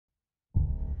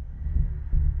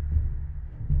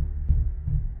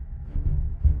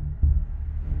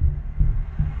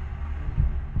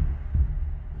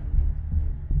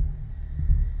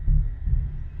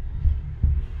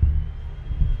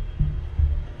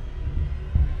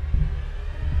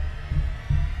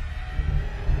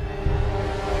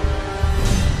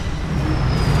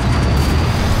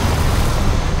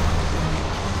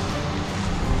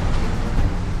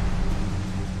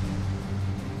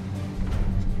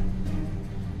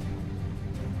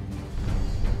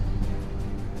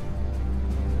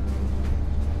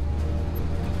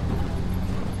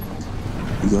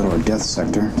go to our death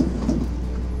sector.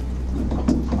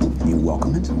 You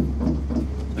welcome it?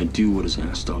 I do what is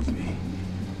asked of me.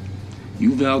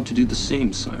 You vowed to do the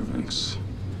same, Cyrax.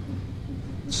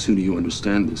 The sooner you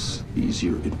understand this, the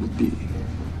easier it will be.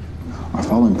 Our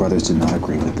fallen brothers did not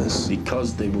agree with this.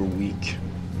 Because they were weak.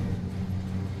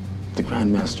 The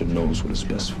Grandmaster knows what is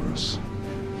best for us.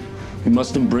 We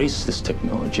must embrace this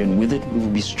technology, and with it, we will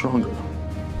be stronger.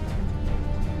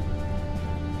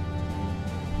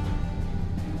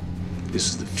 This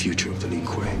is the future of the Lin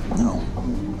Kuei. No.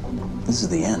 This is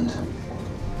the end.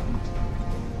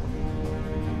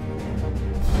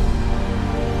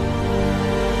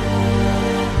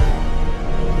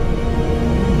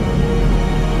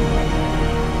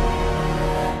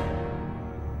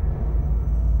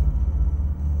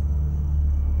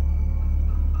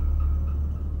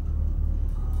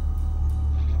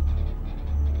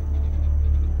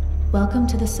 Welcome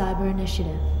to the Cyber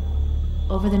Initiative.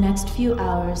 Over the next few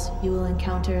hours, you will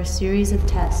encounter a series of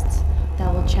tests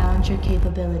that will challenge your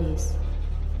capabilities.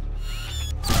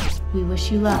 We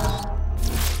wish you luck.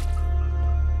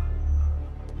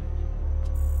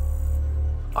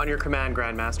 On your command,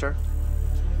 Grandmaster.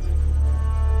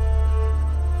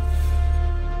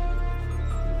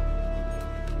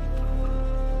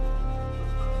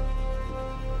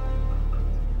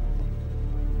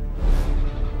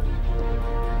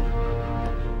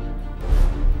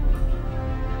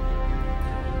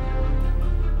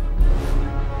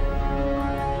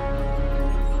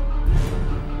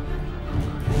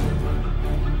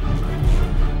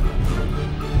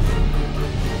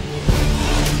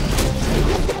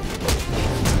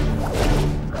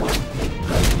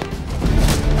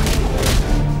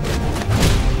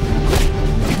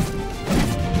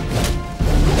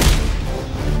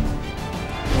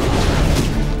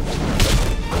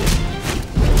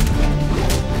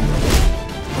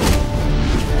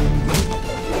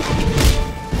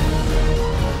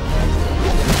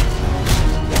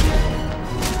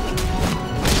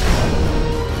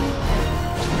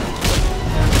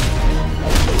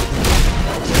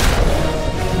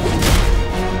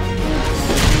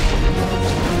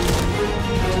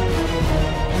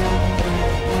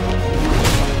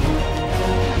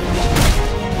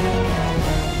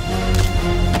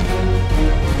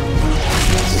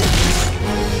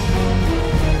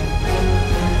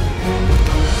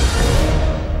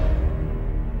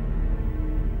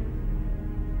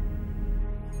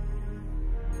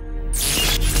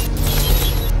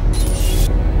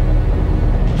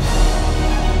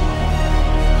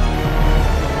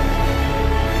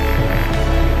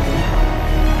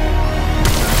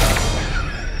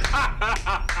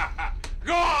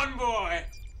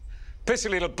 Pissy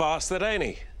little bastard, ain't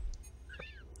he?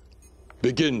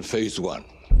 Begin phase 1.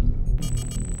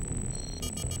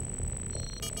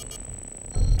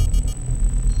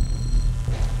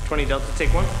 $20 Delta, take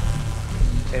 1.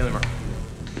 Alien mark.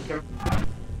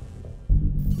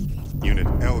 Unit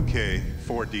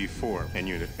LK-4D4 and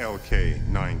Unit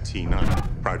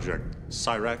LK-9T9. Project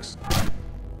Cyrax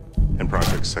and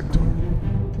Project Sektor.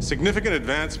 Significant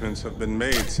advancements have been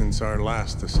made since our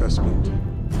last assessment.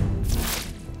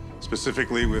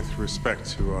 Specifically with respect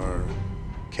to our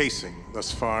casing. Thus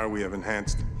far, we have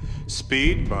enhanced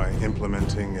speed by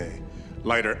implementing a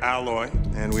lighter alloy,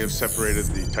 and we have separated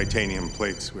the titanium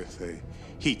plates with a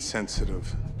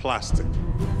heat-sensitive plastic.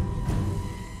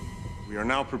 We are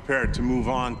now prepared to move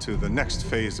on to the next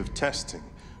phase of testing,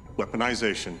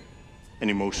 weaponization and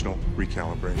emotional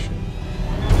recalibration.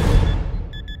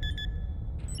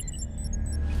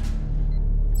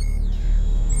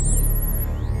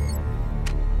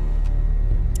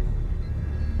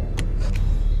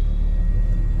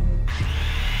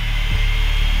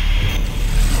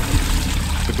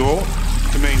 The goal?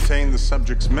 To maintain the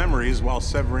subject's memories while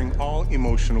severing all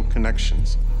emotional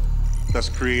connections, thus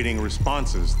creating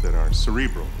responses that are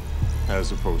cerebral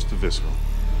as opposed to visceral.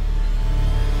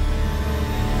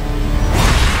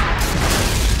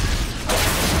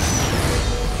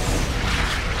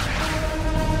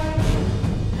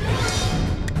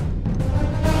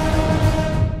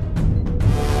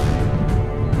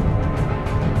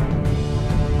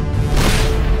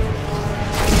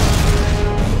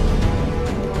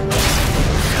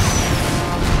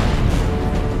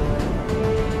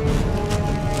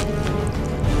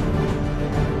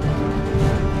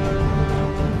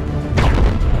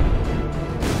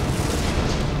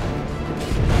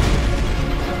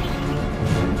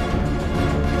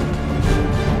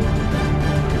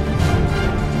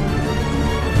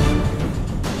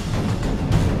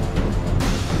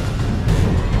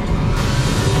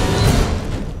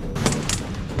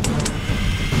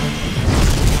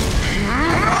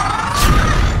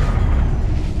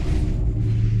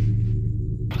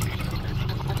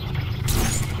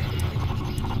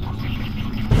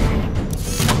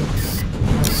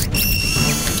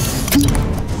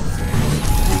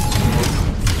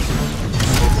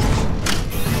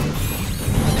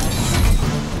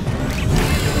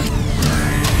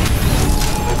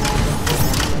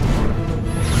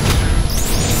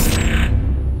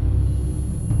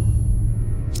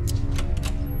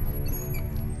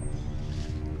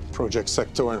 Project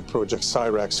Sektor and Project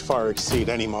Cyrax far exceed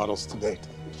any models to date.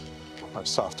 Our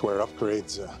software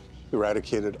upgrades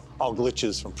eradicated all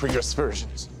glitches from previous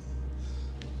versions.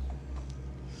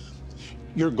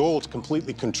 Your goal to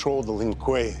completely control the Lin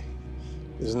Kuei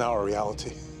is now a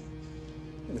reality.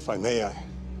 And if I may,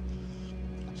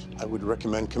 I would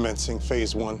recommend commencing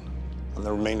phase 1 on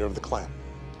the remainder of the clan.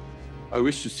 I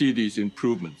wish to see these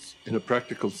improvements in a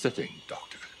practical setting,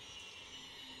 Doctor.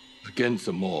 Against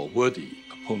a more worthy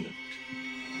opponent.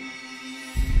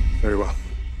 Very well.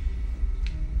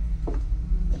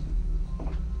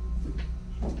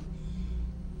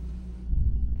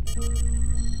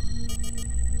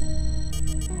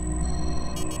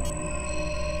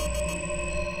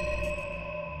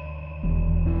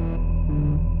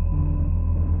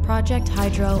 Project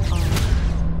Hydro on.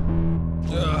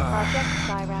 Project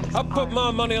Cyrax. I'll put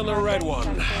my money on the red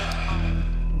one.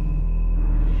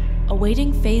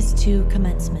 Awaiting Phase 2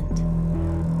 commencement.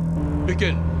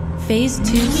 Begin. Phase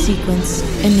 2 sequence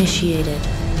initiated.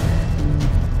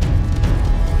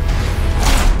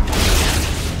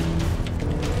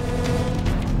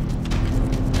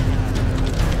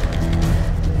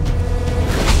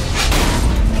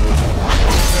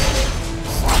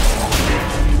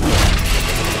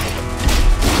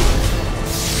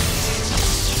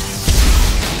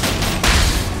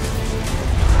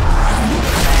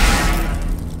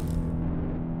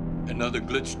 Another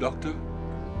glitch, Doctor?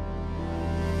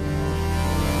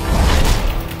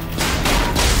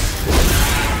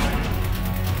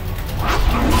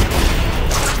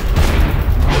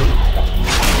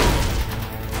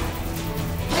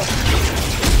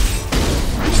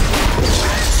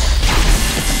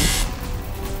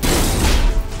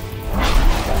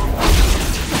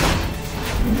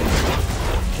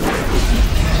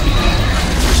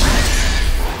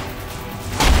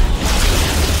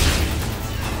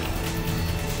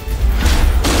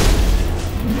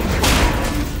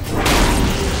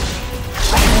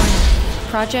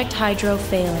 Project Hydro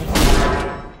failing.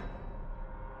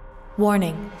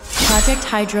 Warning. Project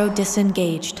Hydro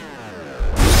disengaged.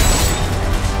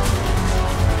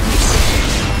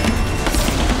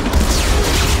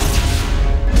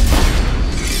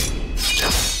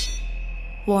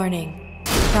 Warning.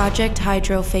 Project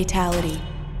Hydro fatality.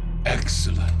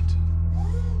 Excellent.